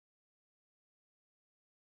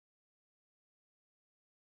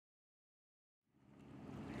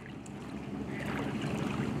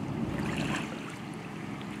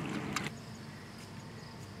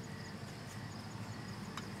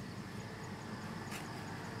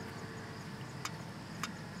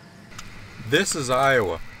This is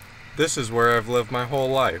Iowa. This is where I've lived my whole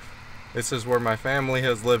life. This is where my family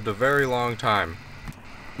has lived a very long time.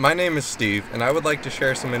 My name is Steve, and I would like to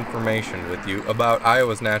share some information with you about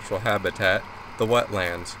Iowa's natural habitat, the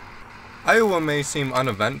wetlands. Iowa may seem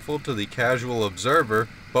uneventful to the casual observer,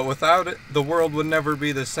 but without it, the world would never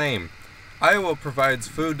be the same. Iowa provides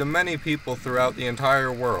food to many people throughout the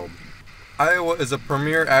entire world. Iowa is a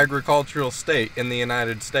premier agricultural state in the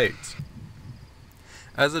United States.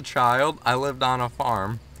 As a child, I lived on a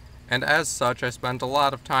farm, and as such, I spent a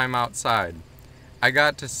lot of time outside. I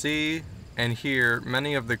got to see and hear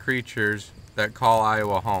many of the creatures that call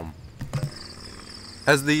Iowa home.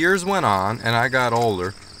 As the years went on and I got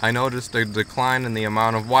older, I noticed a decline in the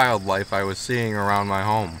amount of wildlife I was seeing around my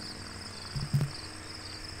home.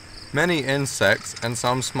 Many insects and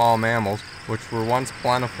some small mammals, which were once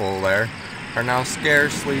plentiful there, are now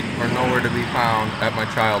scarcely or nowhere to be found at my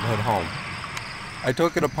childhood home. I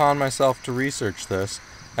took it upon myself to research this,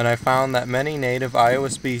 and I found that many native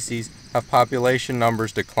Iowa species have population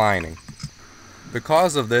numbers declining. The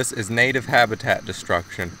cause of this is native habitat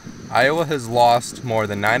destruction. Iowa has lost more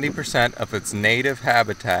than 90% of its native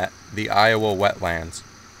habitat, the Iowa wetlands.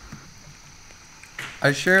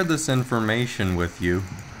 I share this information with you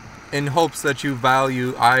in hopes that you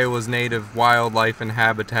value Iowa's native wildlife and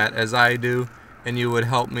habitat as I do, and you would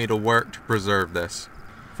help me to work to preserve this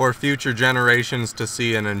for future generations to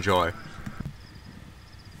see and enjoy.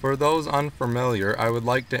 For those unfamiliar, I would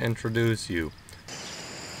like to introduce you.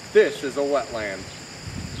 This is a wetland.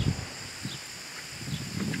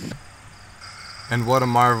 And what a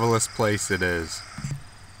marvelous place it is.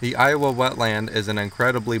 The Iowa wetland is an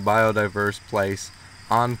incredibly biodiverse place,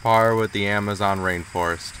 on par with the Amazon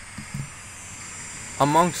rainforest.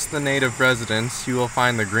 Amongst the native residents, you will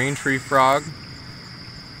find the green tree frog,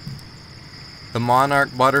 the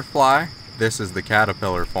monarch butterfly, this is the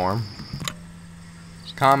caterpillar form,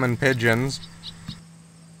 common pigeons,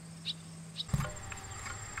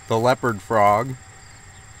 the leopard frog,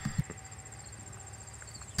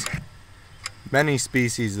 many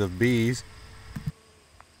species of bees,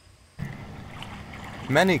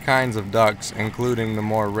 many kinds of ducks, including the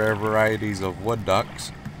more rare varieties of wood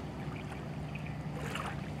ducks,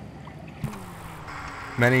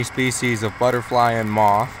 many species of butterfly and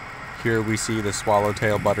moth. Here we see the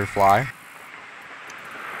swallowtail butterfly,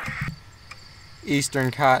 eastern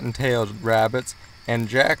cotton-tailed rabbits, and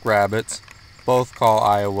jackrabbits both call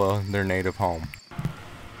Iowa their native home.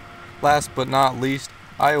 Last but not least,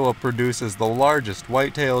 Iowa produces the largest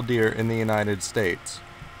white-tailed deer in the United States.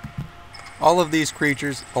 All of these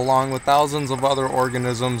creatures, along with thousands of other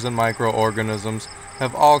organisms and microorganisms,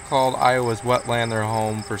 have all called Iowa's wetland their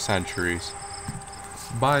home for centuries.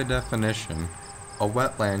 By definition, a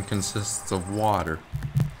wetland consists of water.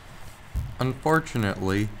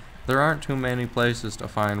 Unfortunately, there aren't too many places to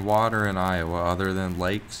find water in Iowa other than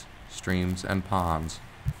lakes, streams, and ponds.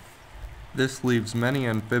 This leaves many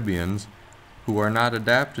amphibians who are not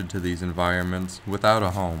adapted to these environments without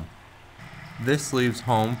a home. This leaves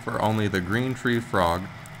home for only the green tree frog,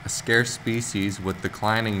 a scarce species with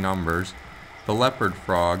declining numbers, the leopard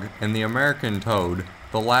frog, and the American toad,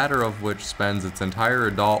 the latter of which spends its entire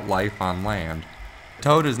adult life on land.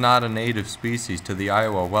 Toad is not a native species to the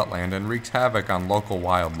Iowa wetland and wreaks havoc on local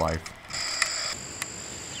wildlife.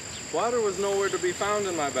 Water was nowhere to be found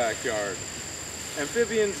in my backyard.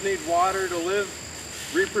 Amphibians need water to live,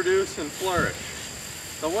 reproduce, and flourish.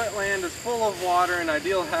 The wetland is full of water and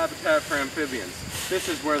ideal habitat for amphibians. This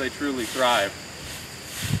is where they truly thrive.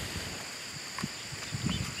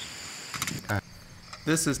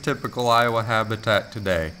 This is typical Iowa habitat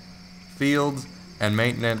today. Fields and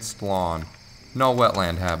maintenanced lawn. No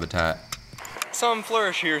wetland habitat. Some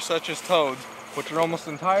flourish here, such as toads, which are almost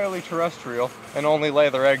entirely terrestrial and only lay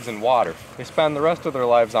their eggs in water. They spend the rest of their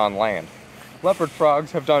lives on land. Leopard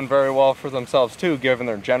frogs have done very well for themselves too, given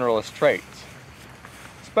their generalist traits.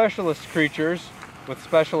 Specialist creatures with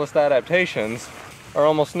specialist adaptations are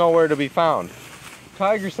almost nowhere to be found.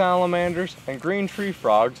 Tiger salamanders and green tree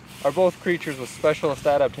frogs are both creatures with specialist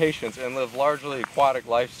adaptations and live largely aquatic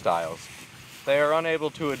lifestyles. They are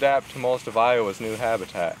unable to adapt to most of Iowa's new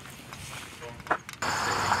habitat. Tree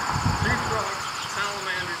frogs,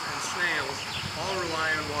 salamanders, and snails all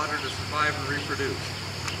rely on water to survive and reproduce.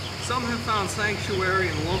 Some have found sanctuary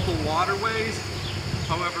in local waterways.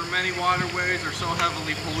 However, many waterways are so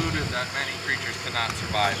heavily polluted that many creatures cannot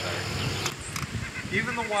survive there.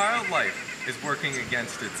 Even the wildlife is working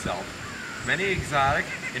against itself. Many exotic,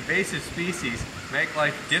 invasive species make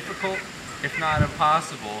life difficult, if not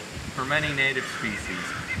impossible, for many native species.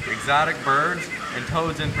 Exotic birds, and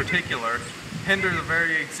toads in particular, hinder the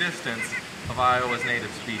very existence of Iowa's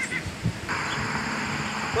native species.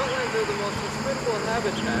 Wetlands are the most hospitable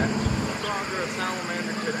habitat a frog or a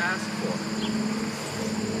salamander could ask for.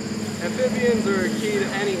 Amphibians are a key to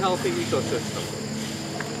any healthy ecosystem.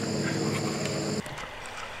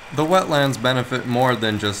 The wetlands benefit more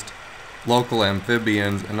than just local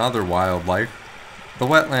amphibians and other wildlife. The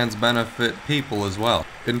wetlands benefit people as well.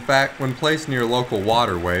 In fact, when placed near local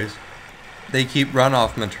waterways, they keep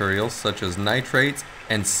runoff materials such as nitrates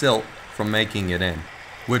and silt from making it in,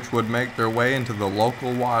 which would make their way into the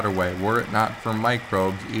local waterway were it not for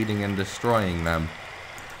microbes eating and destroying them.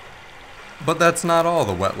 But that's not all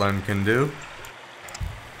the wetland can do.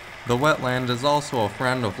 The wetland is also a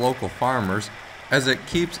friend of local farmers, as it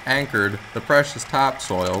keeps anchored the precious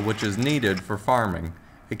topsoil which is needed for farming.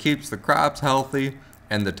 It keeps the crops healthy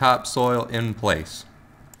and the topsoil in place.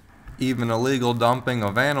 Even illegal dumping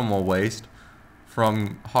of animal waste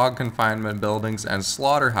from hog confinement buildings and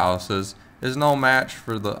slaughterhouses is no match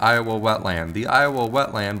for the Iowa wetland. The Iowa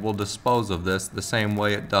wetland will dispose of this the same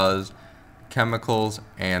way it does chemicals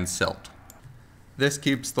and silt. This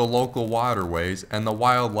keeps the local waterways and the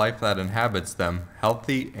wildlife that inhabits them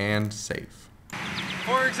healthy and safe.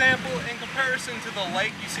 For example, in comparison to the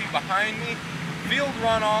lake you see behind me, field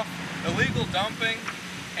runoff, illegal dumping,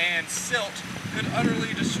 and silt could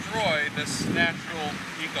utterly destroy this natural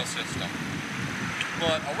ecosystem.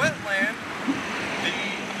 But a wetland, the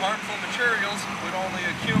harmful materials would only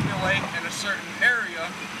accumulate in a certain area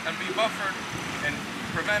and be buffered and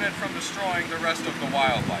prevented from destroying the rest of the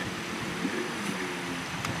wildlife.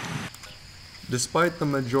 Despite the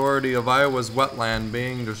majority of Iowa's wetland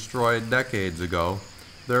being destroyed decades ago,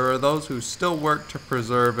 there are those who still work to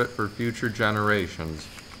preserve it for future generations.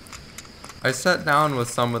 I sat down with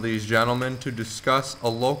some of these gentlemen to discuss a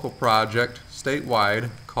local project statewide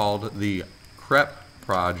called the CREP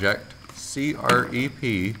Project,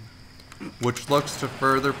 C-R-E-P, which looks to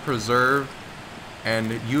further preserve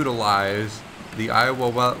and utilize the Iowa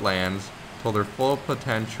wetlands to their full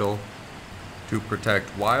potential to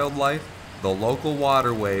protect wildlife, the local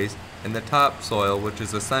waterways, and the topsoil, which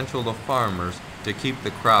is essential to farmers to keep the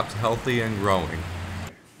crops healthy and growing.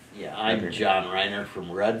 Yeah, I'm John Reiner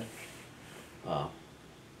from Red.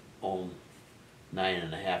 Own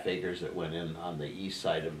 9.5 acres that went in on the east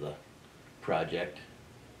side of the project.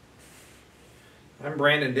 I'm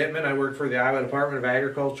Brandon Dittman. I work for the Iowa Department of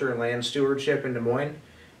Agriculture and Land Stewardship in Des Moines,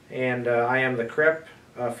 and I am the CREP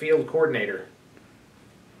field coordinator.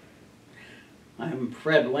 I'm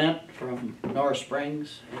Fred Wendt from North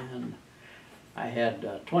Springs, and I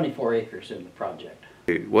had 24 acres in the project.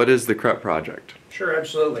 What is the CREP Project? Sure,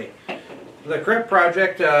 absolutely. The CREP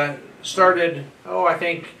project started, I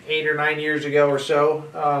think 8 or 9 years ago or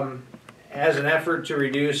so, as an effort to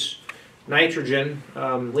reduce nitrogen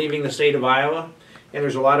leaving the state of Iowa. And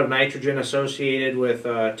there's a lot of nitrogen associated with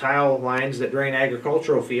tile lines that drain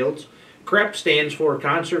agricultural fields. CREP stands for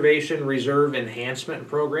Conservation Reserve Enhancement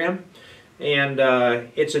Program, and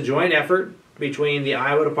it's a joint effort between the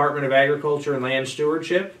Iowa Department of Agriculture and Land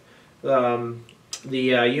Stewardship, the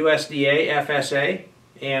USDA, FSA,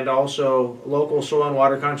 and also local soil and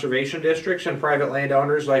water conservation districts and private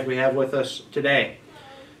landowners like we have with us today.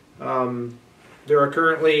 There are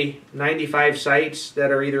currently 95 sites that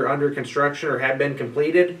are either under construction or have been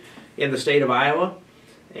completed in the state of Iowa,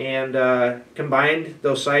 and combined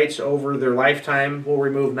those sites over their lifetime will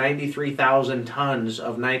remove 93,000 tons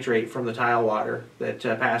of nitrate from the tile water that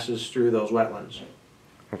passes through those wetlands.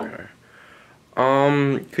 Okay.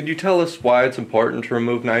 Could you tell us why it's important to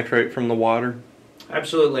remove nitrate from the water?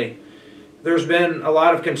 Absolutely. There's been a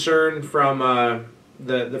lot of concern from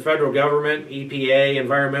the federal government, EPA,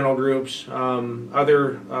 environmental groups,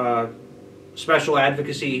 other special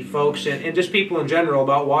advocacy folks, and just people in general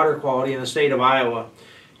about water quality in the state of Iowa.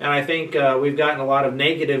 And I think we've gotten a lot of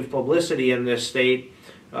negative publicity in this state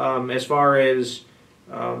as far as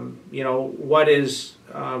what is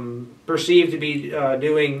perceived to be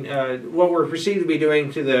doing, what we're perceived to be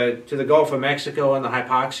doing to the Gulf of Mexico and the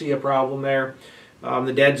hypoxia problem there,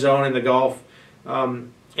 the dead zone in the Gulf.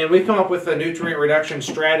 And we've come up with a nutrient reduction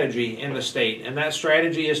strategy in the state, and that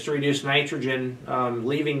strategy is to reduce nitrogen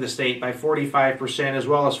leaving the state by 45% as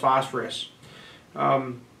well as phosphorus.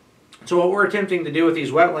 So what we're attempting to do with these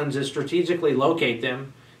wetlands is strategically locate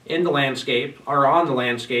them in the landscape, or on the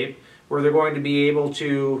landscape, where they're going to be able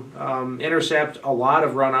to intercept a lot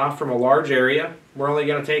of runoff from a large area. We're only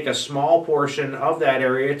going to take a small portion of that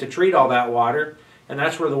area to treat all that water, and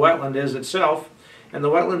that's where the wetland is itself. And the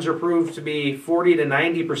wetlands are proved to be 40 to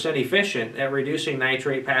 90% efficient at reducing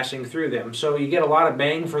nitrate passing through them. So you get a lot of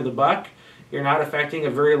bang for the buck. You're not affecting a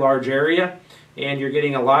very large area, and you're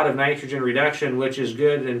getting a lot of nitrogen reduction, which is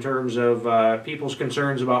good in terms of people's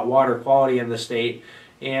concerns about water quality in the state.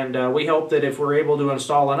 And we hope that if we're able to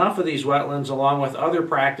install enough of these wetlands, along with other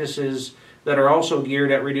practices that are also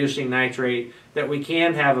geared at reducing nitrate, that we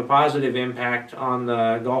can have a positive impact on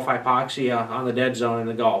the Gulf hypoxia, on the dead zone in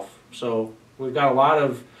the Gulf. So we've got a lot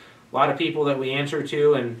of people that we answer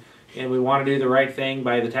to, and we want to do the right thing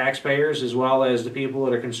by the taxpayers as well as the people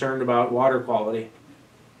that are concerned about water quality.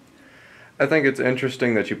 I think it's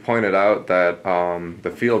interesting that you pointed out that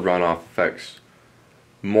the field runoff affects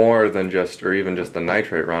more than just, or even just the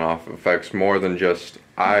nitrate runoff affects more than just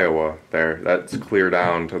Iowa there. That's clear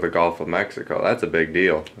down to the Gulf of Mexico. That's a big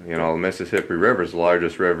deal. You know, the Mississippi River is the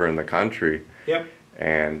largest river in the country. Yep.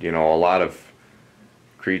 And, you know, a lot of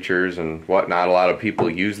creatures and whatnot, a lot of people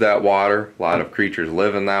use that water. A lot of creatures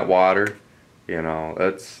live in that water. You know,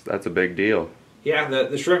 that's a big deal. Yeah,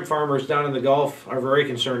 the shrimp farmers down in the Gulf are very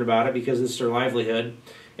concerned about it because it's their livelihood.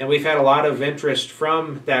 And we've had a lot of interest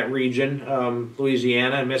from that region,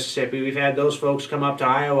 Louisiana and Mississippi. We've had those folks come up to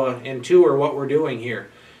Iowa and tour what we're doing here.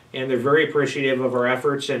 And they're very appreciative of our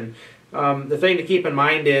efforts. And the thing to keep in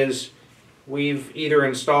mind is we've either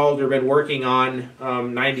installed or been working on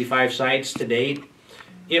 95 sites to date.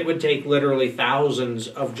 It would take literally thousands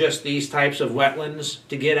of just these types of wetlands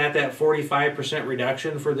to get at that 45%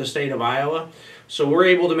 reduction for the state of Iowa. So we're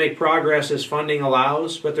able to make progress as funding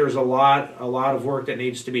allows, but there's a lot of work that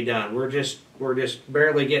needs to be done. We're just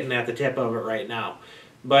barely getting at the tip of it right now.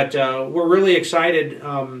 But we're really excited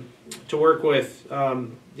to work with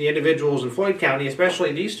the individuals in Floyd County,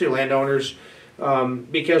 especially these two landowners,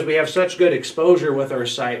 because we have such good exposure with our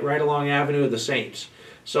site right along Avenue of the Saints.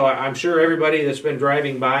 So I'm sure everybody that's been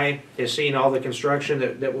driving by has seen all the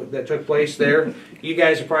construction that took place there. You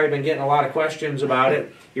guys have probably been getting a lot of questions about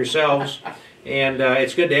it yourselves. And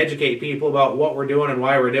it's good to educate people about what we're doing and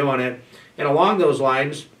why we're doing it. And along those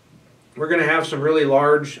lines, we're going to have some really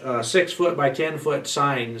large 6-foot by 10-foot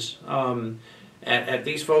signs at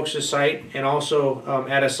these folks' site, and also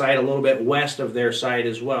at a site a little bit west of their site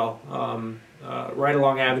as well, right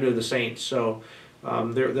along Avenue of the Saints. So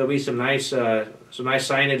there'll be some nice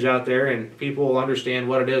signage out there, and people will understand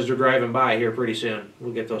what it is they're driving by here pretty soon.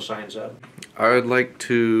 We'll get those signs up. I would like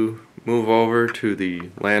to move over to the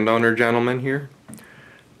landowner gentleman here.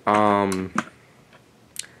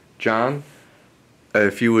 John,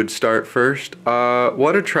 if you would start first,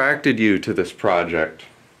 what attracted you to this project?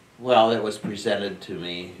 Well, it was presented to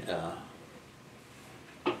me a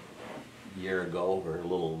year ago, or a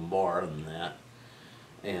little more than that,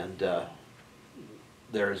 and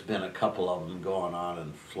there's been a couple of them going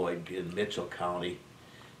on in Mitchell County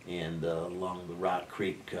and along the Rock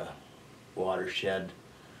Creek watershed,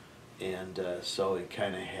 and so it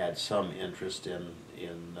kind of had some interest in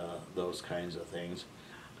those kinds of things.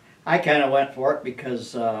 I kind of went for it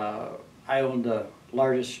because I owned the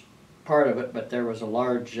largest part of it, but there was a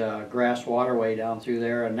large grass waterway down through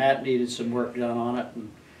there, and that needed some work done on it.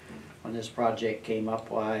 And when this project came up,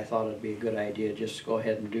 why I thought it'd be a good idea just to go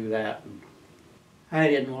ahead and do that. And I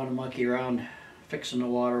didn't want to monkey around fixing the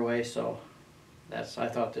waterway, so I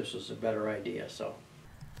thought this was a better idea. So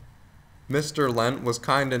Mr. Lent was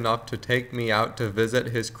kind enough to take me out to visit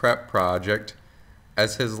his CREP project,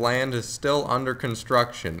 as his land is still under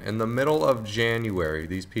construction. In the middle of January,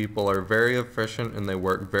 these people are very efficient and they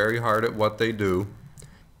work very hard at what they do.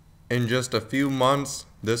 In just a few months,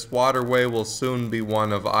 this waterway will soon be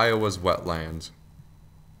one of Iowa's wetlands.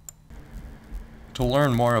 To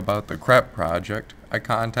learn more about the CREP project, I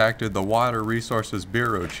contacted the Water Resources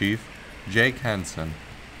Bureau Chief, Jake Henson,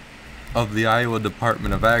 of the Iowa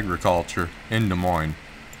Department of Agriculture in Des Moines.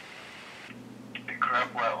 The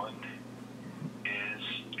CREP wetland is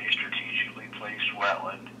a strategically placed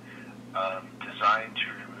wetland designed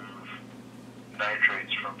to remove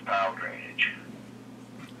nitrates from tile drainage.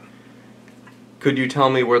 Could you tell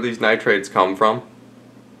me where these nitrates come from?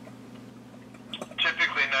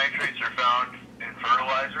 Typically, nitrates are found in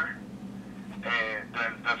fertilizer, and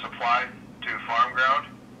that's applied to farm ground.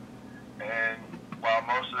 And while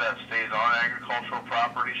most of that stays on agricultural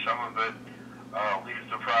property, some of it leaves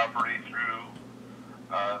the property through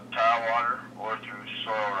tile water or through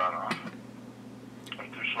soil runoff, or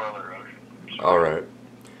through soil erosion. Alright.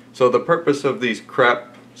 So the purpose of these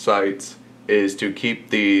CREP sites is to keep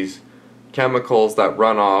these chemicals that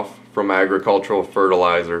run off from agricultural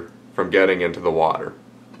fertilizer from getting into the water.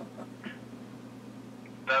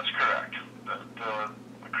 That's correct. The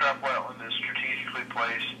CREP wetland is strategically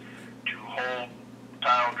placed to hold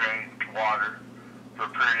tile drained water for a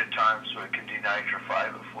period of time so it can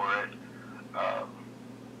denitrify before it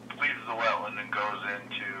leaves the wetland and goes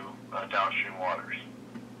into downstream waters.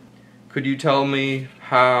 Could you tell me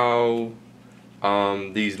how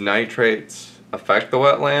these nitrates affect the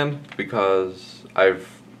wetland? Because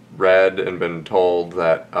I've read and been told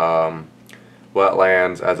that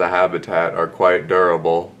wetlands as a habitat are quite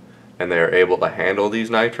durable and they are able to handle these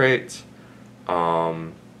nitrates.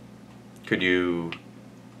 Could you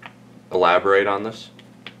elaborate on this?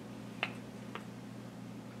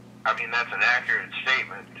 I mean, that's an accurate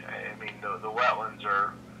statement. I mean, the wetlands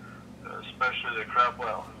are, especially the crop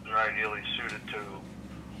wetlands, are ideally suited to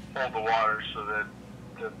hold the water so that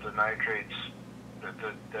the nitrates that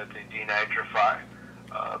they denitrify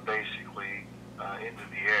basically into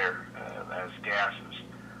the air as gases.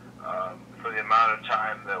 For the amount of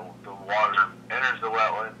time that the water enters the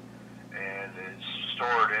wetland and is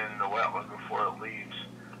stored in the wetland before it leaves,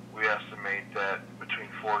 we estimate that between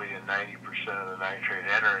 40 and 90% of the nitrate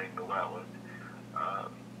entering the wetland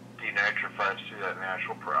denitrifies through that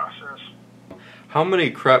natural process. How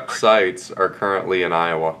many CREP sites are currently in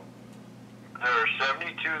Iowa? There are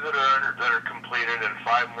 72 that are completed and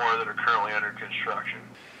 5 more that are currently under construction.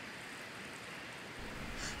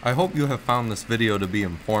 I hope you have found this video to be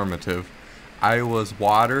informative. Iowa's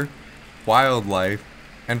water, wildlife,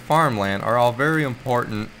 and farmland are all very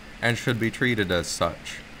important and should be treated as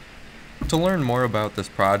such. To learn more about this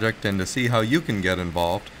project and to see how you can get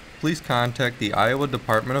involved, please contact the Iowa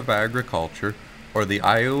Department of Agriculture or the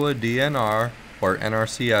Iowa DNR or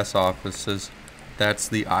NRCS offices. That's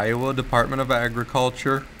the Iowa Department of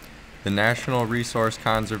Agriculture, the National Resource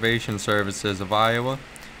Conservation Services of Iowa,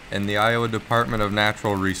 and the Iowa Department of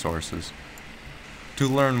Natural Resources. To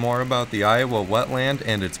learn more about the Iowa wetland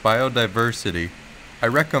and its biodiversity, I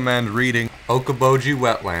recommend reading Okoboji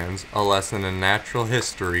Wetlands, A Lesson in Natural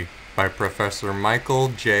History by Professor Michael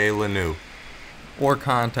J. Lanou, or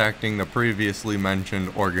contacting the previously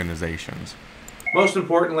mentioned organizations. Most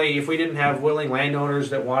importantly, if we didn't have willing landowners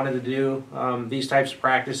that wanted to do these types of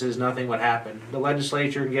practices, nothing would happen. The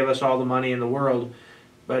legislature can give us all the money in the world,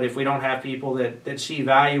 but if we don't have people that see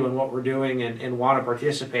value in what we're doing and want to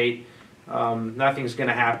participate, nothing's going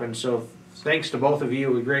to happen. So thanks to both of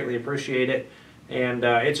you. We greatly appreciate it. And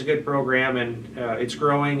it's a good program, and it's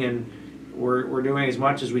growing, and we're doing as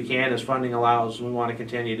much as we can as funding allows. We want to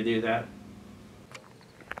continue to do that.